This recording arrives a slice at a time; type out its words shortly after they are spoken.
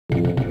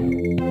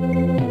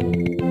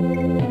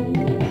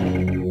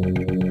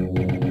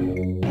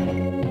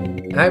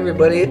Hi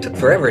everybody, it took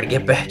forever to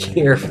get back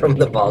here from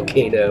the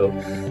volcano.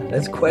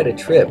 That's quite a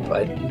trip.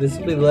 This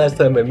will be the last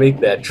time I make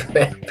that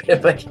trip.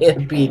 If I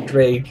can't beat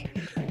Drake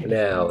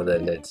now,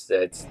 then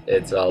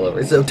it's all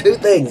over. So two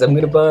things I'm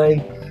gonna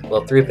buy,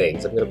 well, three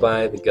things. I'm gonna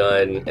buy the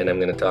gun, and I'm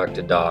gonna talk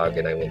to Dog,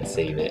 and I'm gonna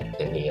save it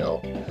and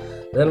heal.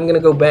 Then I'm gonna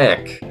go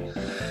back.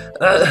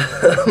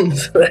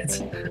 So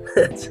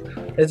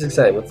that's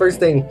exciting. But first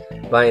thing,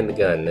 buying the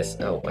gun.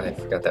 Oh, I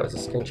forgot that was a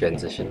screen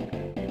transition.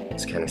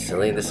 It's kind of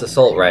silly. This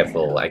assault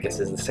rifle, I guess,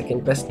 is the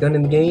second best gun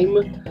in the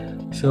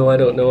game. So I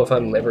don't know if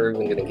I'm ever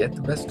even gonna get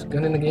the best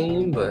gun in the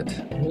game. But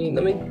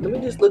let me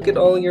just look at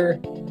all your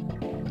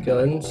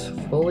guns.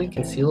 Fully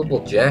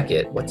concealable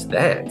jacket. What's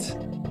that?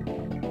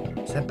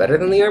 Is that better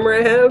than the armor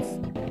I have?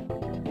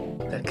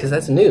 Because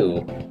that's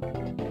new.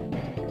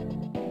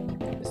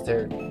 Is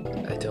there?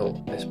 I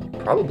don't. This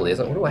probably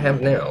isn't. What do I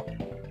have now?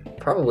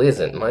 Probably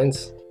isn't.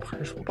 Mine's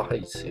partial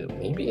bodysuit.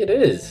 Maybe it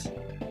is.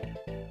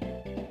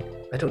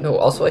 I don't know.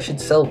 Also, I should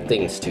sell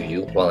things to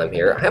you while I'm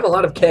here. I have a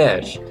lot of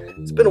cash.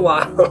 It's been a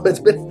while. It's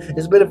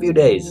been a few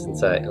days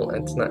since I. Oh,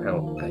 that's not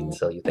how I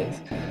sell you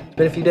things. It's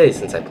been a few days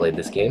since I played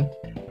this game.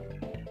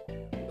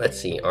 Let's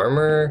see.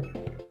 Armor.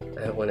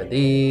 I have one of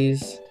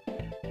these.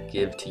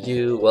 Give to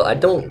you. Well, I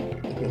don't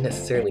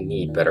necessarily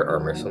need better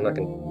armor, so I'm not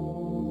gonna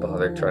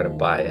bother trying to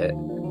buy it.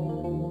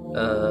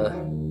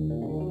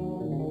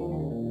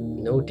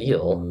 No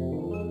deal.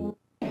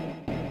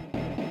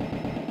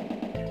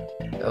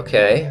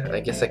 Okay, I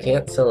guess I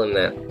can't sell him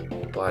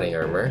that body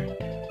armor.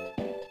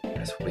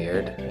 That's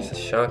weird. There's a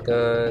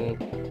shotgun.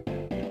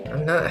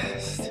 I'm not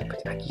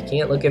stupid. You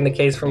can't look in the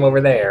case from over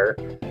there.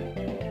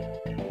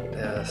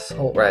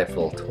 Assault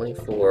rifle,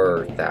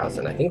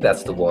 24,000. I think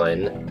that's the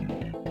one.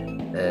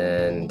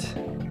 And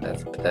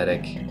that's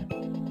pathetic.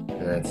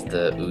 And that's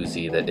the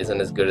Uzi that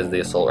isn't as good as the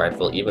assault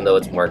rifle, even though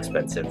it's more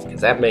expensive.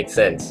 Because that makes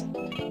sense.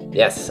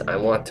 Yes, I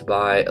want to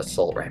buy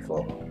assault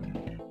rifle.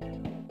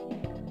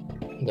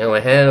 Now I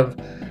have,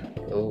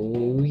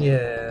 oh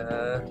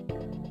yeah,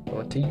 I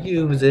want to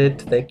use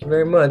it. Thank you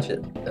very much.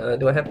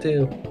 Do I have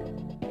to?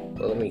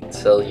 Well, let me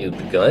sell you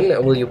the gun.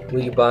 Will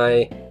you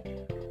buy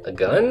a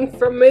gun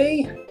from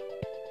me?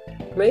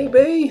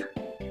 Maybe.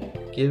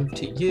 Give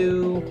to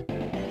you,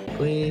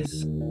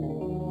 please.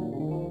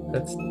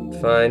 That's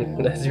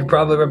fine. You're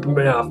probably ripping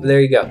me off. There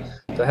you go.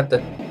 Do I have to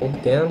hold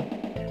it down?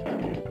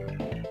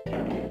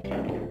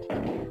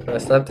 No, I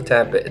still have to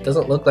tap it. It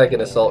doesn't look like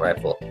an assault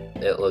rifle.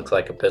 It looks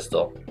like a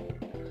pistol.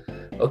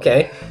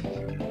 Okay.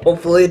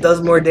 Hopefully it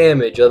does more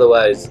damage,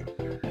 otherwise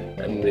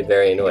I'm gonna be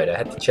very annoyed. I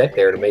had to check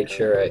there to make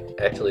sure I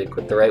actually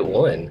equipped the right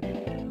one.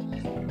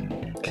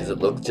 Because it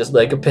looked just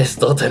like a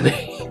pistol to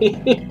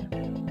me.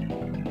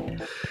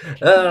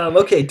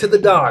 Okay, to the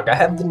dog. I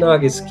have the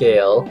Naga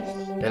scale,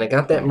 and I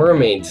got that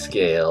mermaid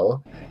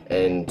scale.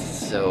 And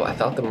so I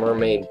thought the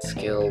mermaid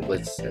skill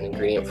was an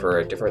ingredient for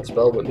a different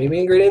spell, but maybe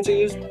ingredients are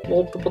used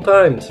multiple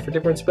times for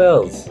different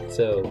spells.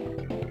 So,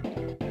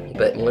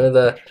 but one of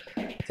the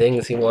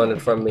things he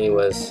wanted from me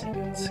was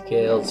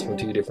scales from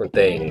two different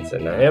things,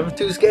 and I have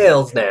two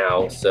scales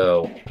now,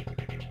 so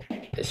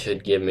it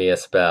should give me a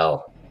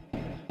spell.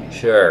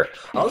 Sure.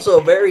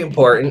 Also, very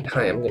important.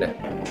 Hi, I'm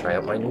gonna try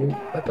out my new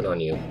weapon on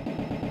you.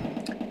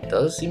 It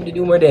does seem to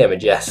do more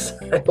damage, yes.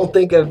 I don't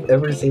think I've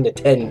ever seen a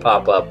 10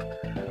 pop up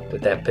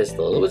with that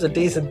pistol. It was a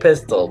decent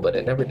pistol, but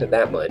it never did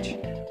that much.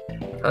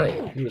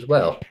 Hi, you as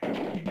well.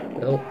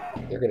 Nope,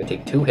 you're gonna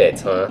take 2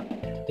 hits, huh?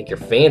 Think you're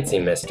fancy,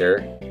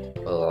 mister.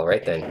 Well,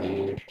 alright then.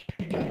 You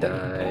gonna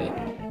die.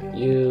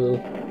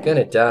 You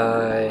gonna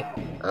die.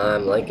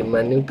 I'm liking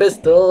my new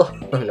pistol.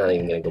 I'm not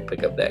even gonna go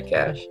pick up that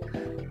cash.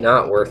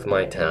 Not worth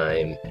my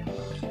time.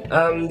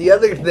 The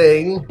other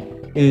thing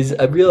is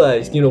I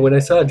realized, you know, when I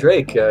saw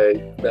Drake,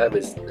 I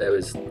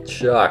was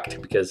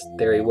shocked because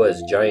there he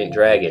was, giant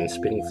dragon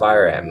spitting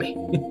fire at me.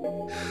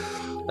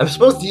 I'm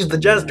supposed to use the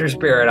Jester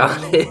Spirit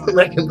on him.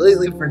 I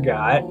completely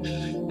forgot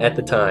at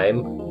the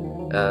time.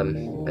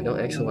 I don't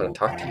actually want to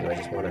talk to you. I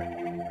just want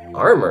to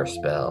armor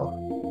spell.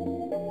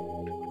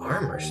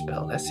 Armor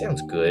spell. That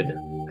sounds good.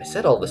 I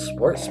said all the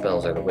sports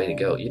spells are the way to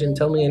go. You didn't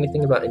tell me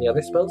anything about any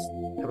other spells?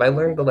 Have I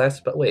learned the last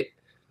spell? Wait.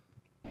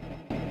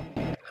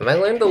 Have I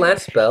learned the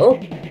last spell?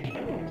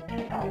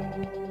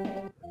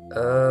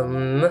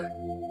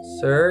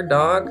 Sir,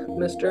 dog,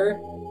 mister?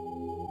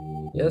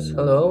 Yes,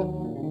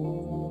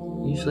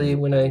 hello? Usually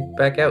when I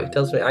back out, he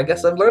tells me, I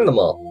guess I've learned them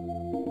all.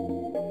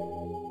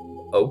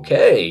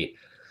 Okay.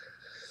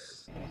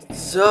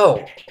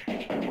 So.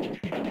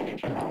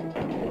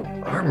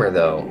 Armor,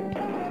 though.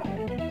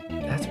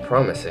 That's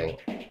promising.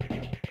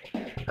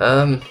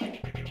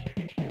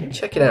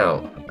 Check it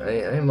out.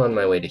 I'm on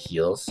my way to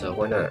heal, so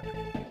why not?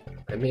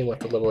 I may want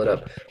to level it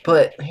up.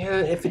 But,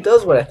 yeah, if it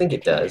does what I think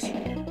it does,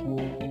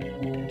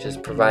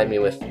 just provide me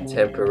with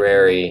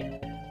temporary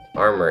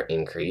armor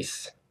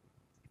increase.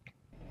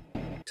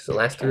 Does it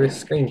last through a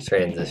screen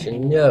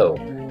transition? No.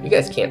 You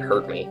guys can't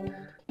hurt me.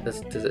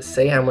 Does it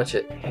say how much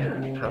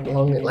how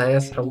long it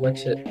lasts? How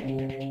much it?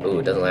 Oh,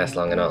 it doesn't last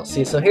long at all.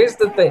 See, so here's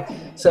the thing.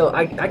 So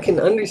I can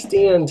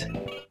understand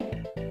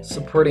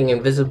supporting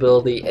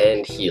invisibility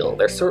and heal.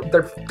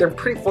 They're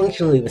pretty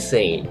functionally the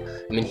same.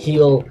 I mean,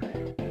 heal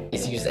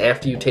is used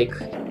after you take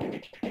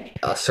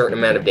a certain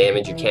amount of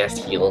damage. You cast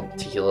heal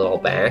to heal it all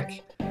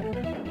back,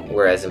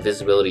 whereas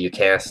invisibility you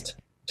cast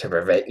to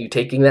prevent you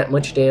taking that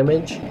much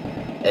damage.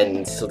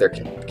 And so they're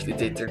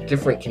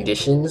different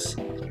conditions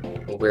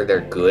where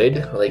they're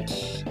good. Like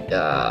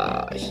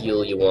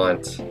heal, you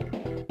want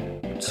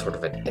sort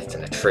of it's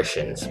an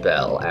attrition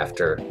spell.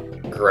 After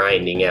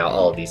grinding out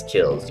all of these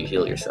kills, you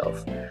heal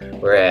yourself.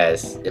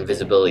 Whereas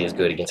invisibility is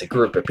good against a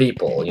group of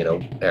people, you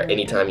know, or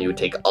anytime you would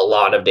take a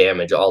lot of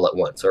damage all at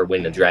once, or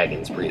when the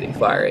dragon's breathing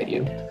fire at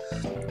you.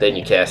 Then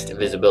you cast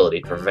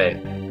invisibility to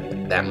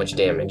prevent that much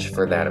damage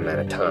for that amount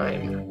of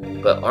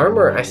time. But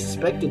armor, I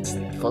suspect it's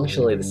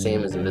functionally the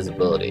same as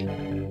invisibility.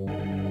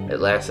 It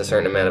lasts a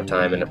certain amount of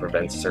time and it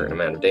prevents a certain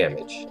amount of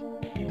damage.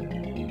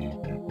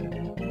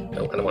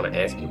 No, I don't want to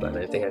ask you about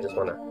anything, I just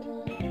want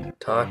to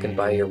talk and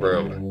buy your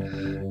room.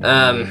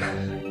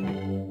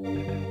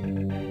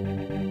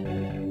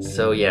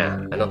 So yeah,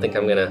 I don't think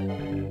I'm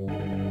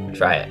gonna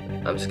try it.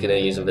 I'm just gonna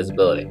use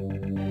invisibility.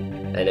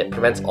 And it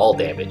prevents all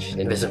damage.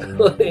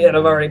 Invisibility, and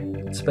I've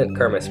already spent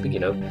karma,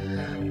 speaking of.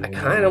 I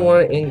kinda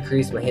want to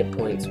increase my hit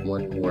points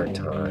one more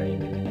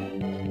time.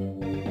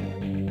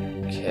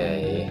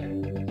 Okay.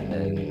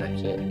 And then I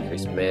can't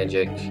increase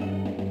magic.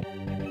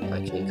 I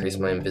can increase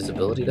my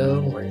invisibility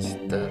though. Where's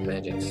the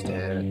magic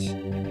stat?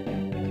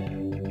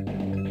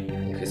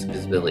 Increase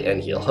invisibility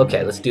and heal.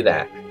 Okay, let's do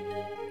that.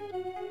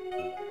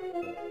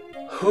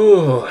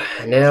 Whew,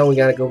 now we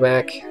gotta go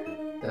back.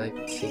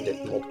 I've seen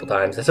it multiple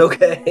times, that's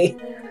okay.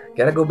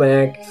 Gotta go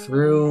back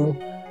through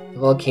the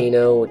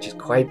volcano, which is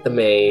quite the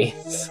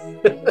maze,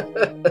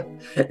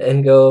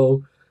 and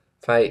go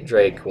fight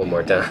Drake one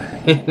more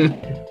time.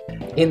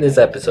 In this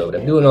episode,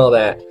 I'm doing all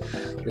that.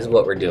 This is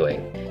what we're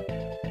doing.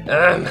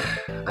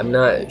 I'm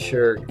not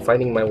sure.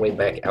 Finding my way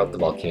back out the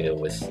volcano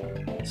was...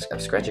 I'm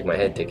scratching my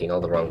head, taking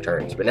all the wrong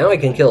turns. But now I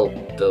can kill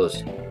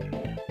those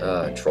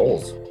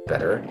trolls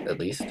better, at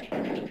least.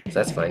 So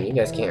that's fine. You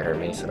guys can't hurt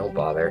me, so don't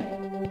bother.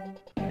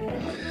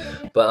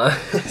 But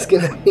it's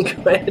gonna be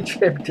quite a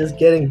trip just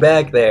getting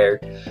back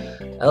there.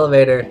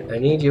 Elevator. I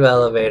need you,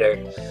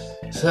 elevator.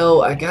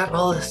 So I got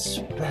all the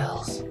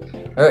spells.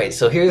 Alright,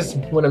 so here's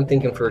what I'm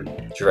thinking for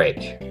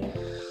Drake.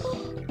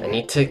 I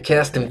need to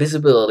cast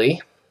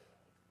invisibility.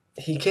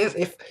 He can't...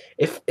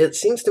 If it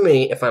seems to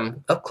me, if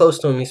I'm up close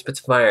to him, he spits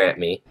fire at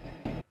me.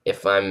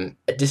 If I'm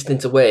a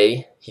distance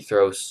away, he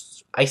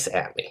throws ice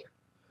at me.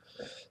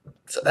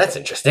 So that's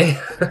interesting.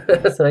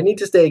 So I need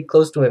to stay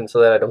close to him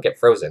so that I don't get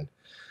frozen.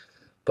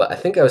 But I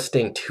think I was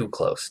staying too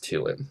close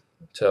to him.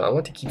 So I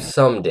want to keep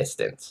some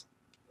distance.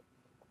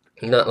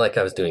 Not like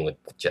I was doing with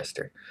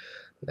Jester.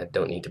 I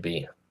don't need to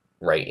be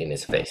right in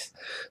his face.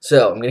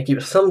 So I'm going to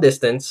keep some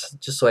distance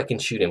just so I can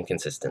shoot him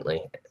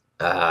consistently.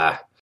 And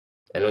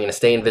I'm going to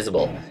stay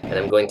invisible. And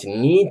I'm going to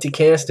need to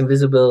cast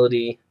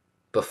invisibility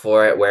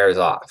before it wears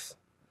off.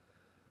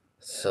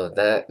 So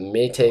that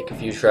may take a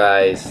few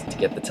tries to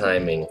get the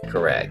timing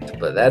correct.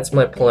 But that's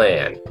my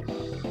plan.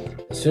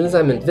 As soon as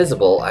I'm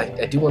invisible,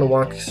 I do want to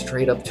walk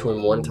straight up to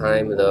him one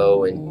time,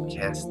 though, and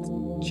cast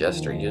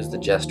Jester, use the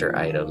Jester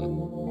item.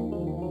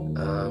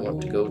 I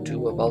want to go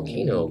to a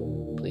volcano,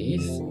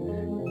 please.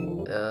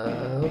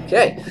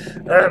 Okay.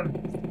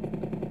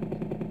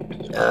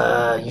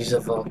 Use a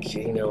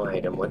volcano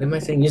item. What am I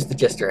saying? Use the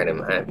Jester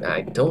item.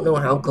 I don't know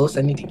how close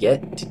I need to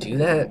get to do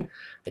that.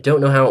 I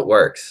don't know how it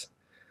works.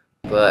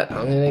 But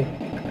I'm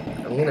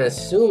gonna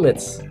assume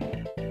it's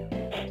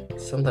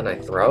something I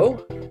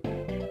throw?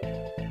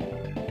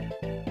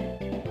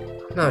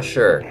 Not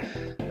sure.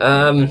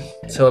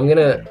 So I'm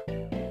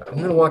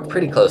gonna walk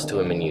pretty close to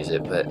him and use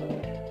it, but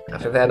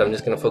after that I'm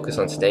just gonna focus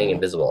on staying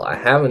invisible. I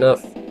have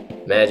enough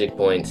magic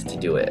points to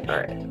do it.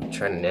 Alright, I'm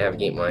trying to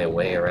navigate my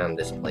way around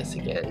this place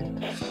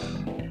again.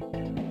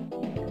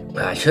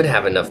 I should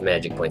have enough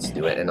magic points to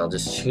do it, and I'll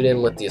just shoot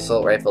him with the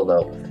assault rifle,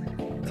 though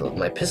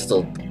my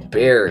pistol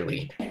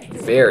barely,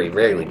 very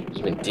rarely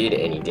even did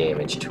any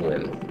damage to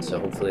him. So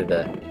hopefully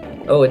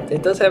oh,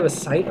 it does have a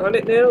sight on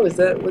it now? Is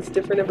that what's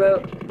different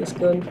about this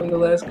gun from the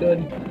last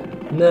gun?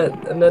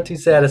 I'm not too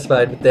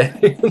satisfied with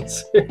that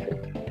answer.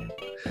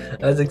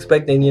 I was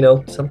expecting, you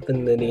know,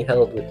 something that he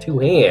held with two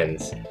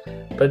hands.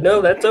 But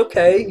no, that's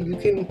okay. You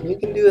can do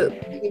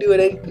it. You can do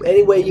it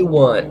any way you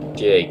want,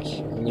 Jake.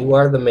 You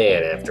are the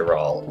man, after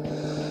all.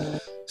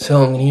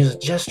 So I'm gonna use a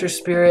Jester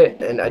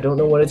Spirit, and I don't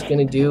know what it's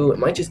gonna do. It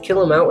might just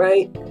kill him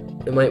outright.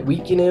 It might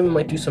weaken him.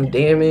 Might do some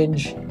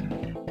damage.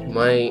 It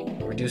might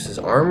reduce his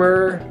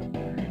armor.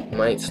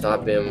 Might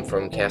stop him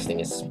from casting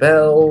his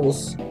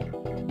spells,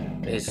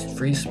 his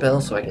free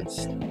spells, so I can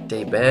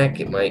stay back.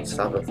 It might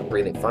stop him from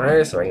breathing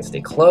fire, so I can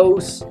stay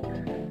close.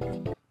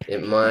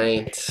 It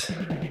might...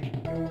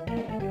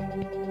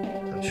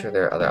 I'm sure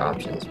there are other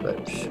options,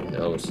 but who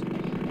knows?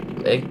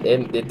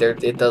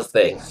 It does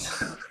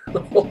things.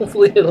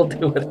 Hopefully it'll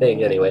do a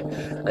thing anyway.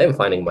 I am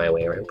finding my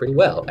way around pretty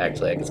well,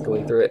 actually. I guess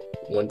going through it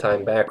one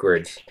time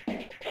backwards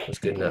was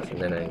good enough,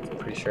 and then I'm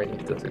pretty sure I need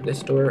to go through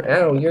this door.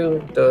 Ow, you're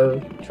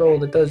the troll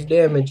that does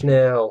damage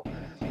now.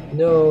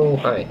 No,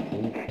 hi,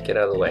 you get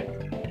out of the way.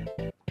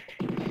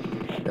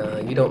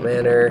 You don't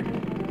matter.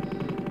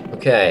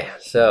 Okay,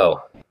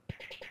 so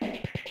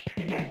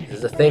this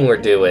is the thing we're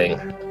doing.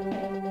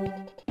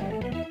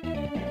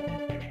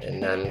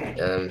 And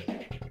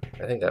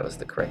I think that was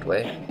the correct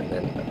way. And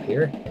then up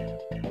here.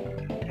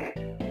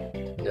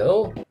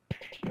 No?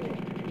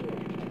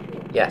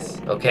 Yes,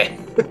 okay.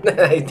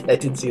 I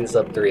did see this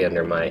up 3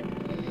 under my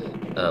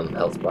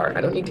health bar.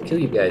 I don't need to kill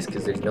you guys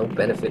because there's no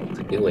benefit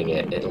to doing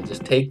it. It'll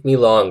just take me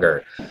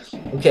longer.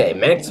 Okay,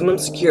 maximum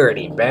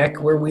security,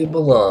 back where we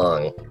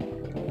belong.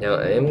 Now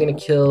I am gonna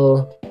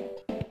kill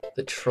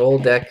the troll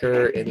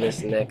decker in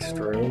this next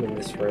room,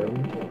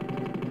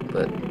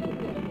 but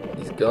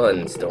these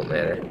guns don't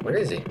matter. Where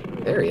is he?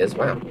 There he is,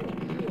 wow.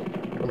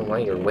 I don't know why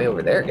you're way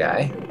over there,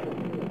 guy.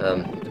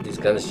 But these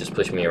guns just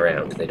push me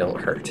around, they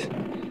don't hurt.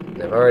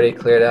 And I've already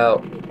cleared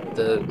out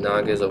the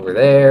Nagas over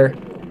there.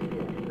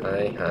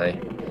 Hi.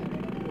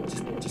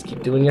 Just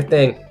keep doing your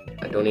thing.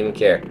 I don't even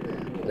care.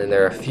 And then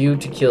there are a few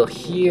to kill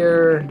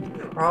here.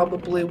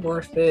 Probably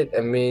worth it.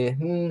 I mean,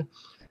 and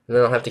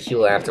then I'll have to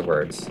heal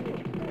afterwards.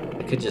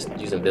 I could just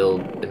use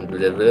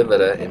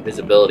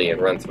invisibility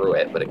and run through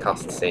it, but it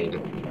costs the same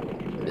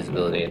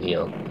invisibility and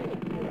heal.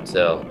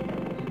 So,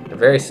 they're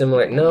very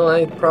similar. No,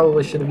 I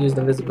probably should have used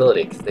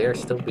invisibility because they are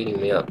still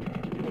beating me up.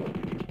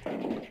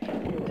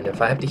 And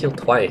if I have to heal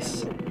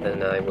twice,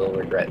 then I will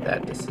regret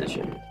that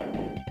decision.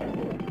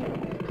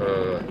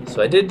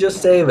 So I did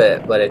just save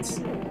it, but it's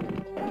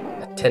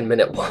a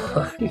 10-minute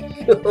walk.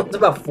 It's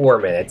about 4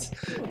 minutes,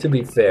 to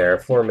be fair.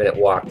 4-minute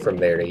walk from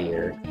there to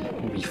here.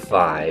 Maybe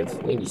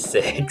 5, maybe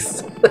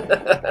 6.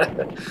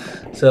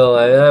 So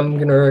I'm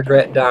gonna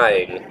regret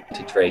dying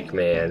to Drake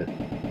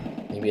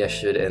Man. Maybe I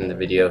should end the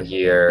video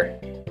here.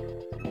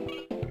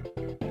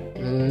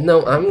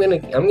 No, I'm gonna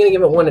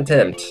give it one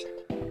attempt.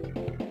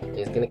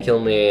 He's gonna kill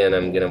me, and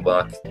I'm gonna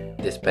walk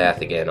this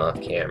path again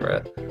off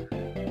camera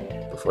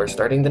before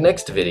starting the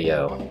next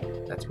video.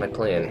 That's my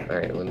plan.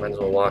 Alright, we might as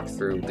well walk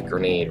through the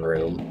grenade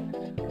room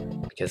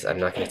because I'm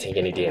not gonna take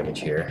any damage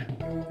here.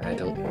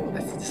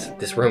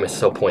 This room is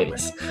so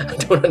pointless. I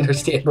don't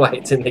understand why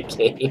it's in the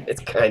game.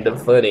 It's kind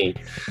of funny.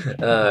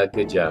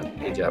 Good job.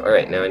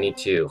 Alright, now I need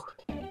to...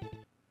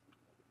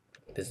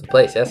 This is the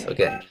place, yes?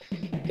 Okay.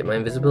 Get my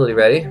invisibility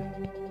ready.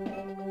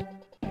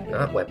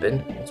 Not weapon.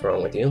 What's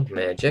wrong with you?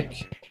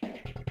 Magic.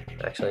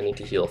 Actually, I need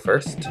to heal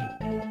first.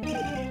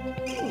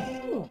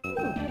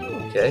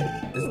 Okay.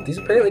 These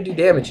apparently do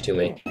damage to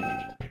me.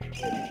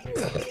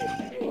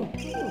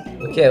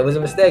 Okay, it was a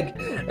mistake.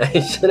 I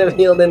should have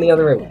healed in the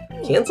other room.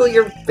 Cancel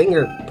your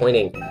finger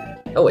pointing.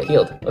 Oh, it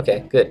healed.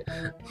 Okay, good.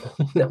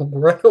 Now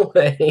run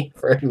away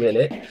for a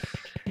minute.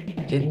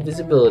 Get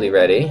invisibility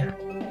ready.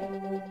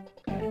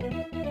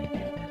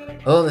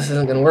 Oh, this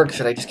isn't gonna work.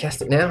 Should I just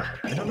cast it now?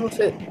 I don't know if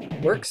it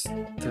works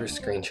through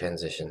screen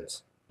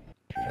transitions.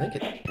 I think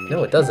it...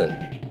 No, it doesn't.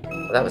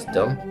 Well, that was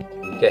dumb.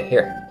 Okay,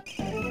 here.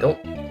 Don't...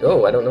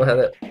 Oh, I don't know how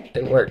that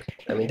didn't work.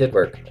 I mean, did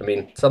work. I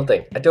mean,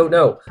 something. I don't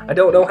know. I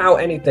don't know how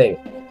anything.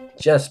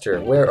 Jester,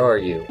 where are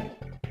you?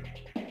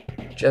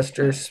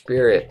 Jester,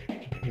 spirit.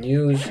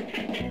 Use...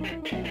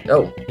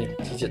 Oh, he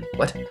just...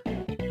 What?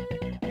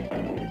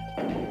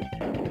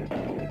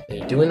 Are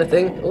you doing a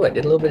thing? Oh, I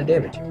did a little bit of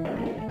damage.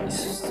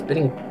 He's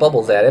spitting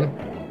bubbles at him.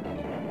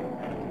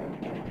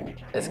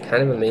 That's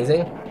kind of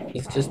amazing.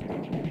 He's just...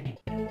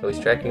 Oh, he's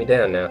tracking me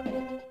down now.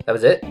 That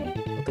was it?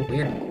 What the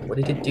weird... What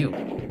did it do?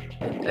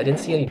 I didn't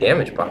see any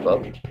damage pop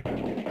up.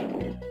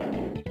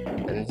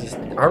 And his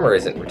armor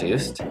isn't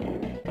reduced.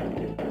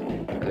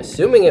 I'm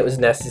assuming it was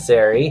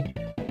necessary.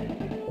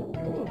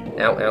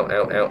 Ow, ow,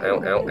 ow, ow,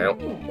 ow, ow, ow.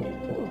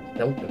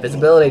 No,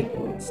 invisibility.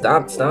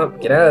 Stop,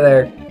 get out of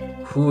there.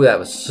 Whew, that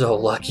was so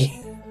lucky.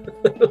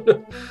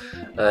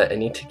 I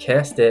need to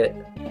cast it.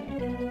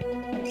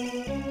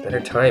 Better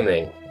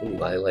timing.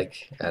 Ooh, I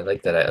like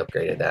that I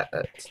upgraded that.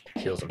 That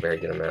heals a very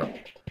good amount.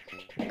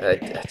 I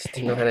just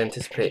didn't know how to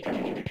anticipate.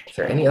 Is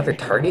there any other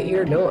target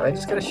here? No, I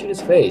just gotta shoot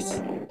his face.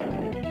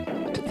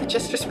 What did the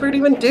Jester Spirit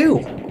even do?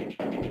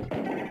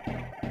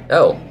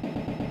 Oh.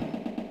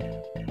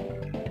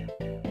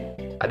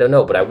 I don't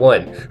know, but I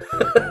won.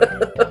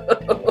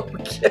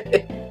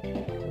 Okay.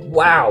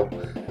 Wow.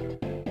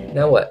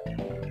 Now what?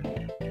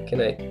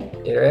 Can I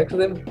interact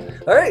with him?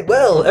 Alright,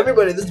 well,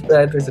 everybody, this is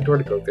bad. There's a door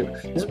to go through.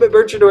 This is my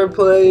Merchant or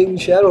playing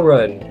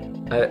Shadowrun.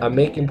 I'm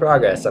making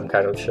progress. I'm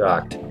kind of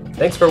shocked.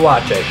 Thanks for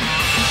watching.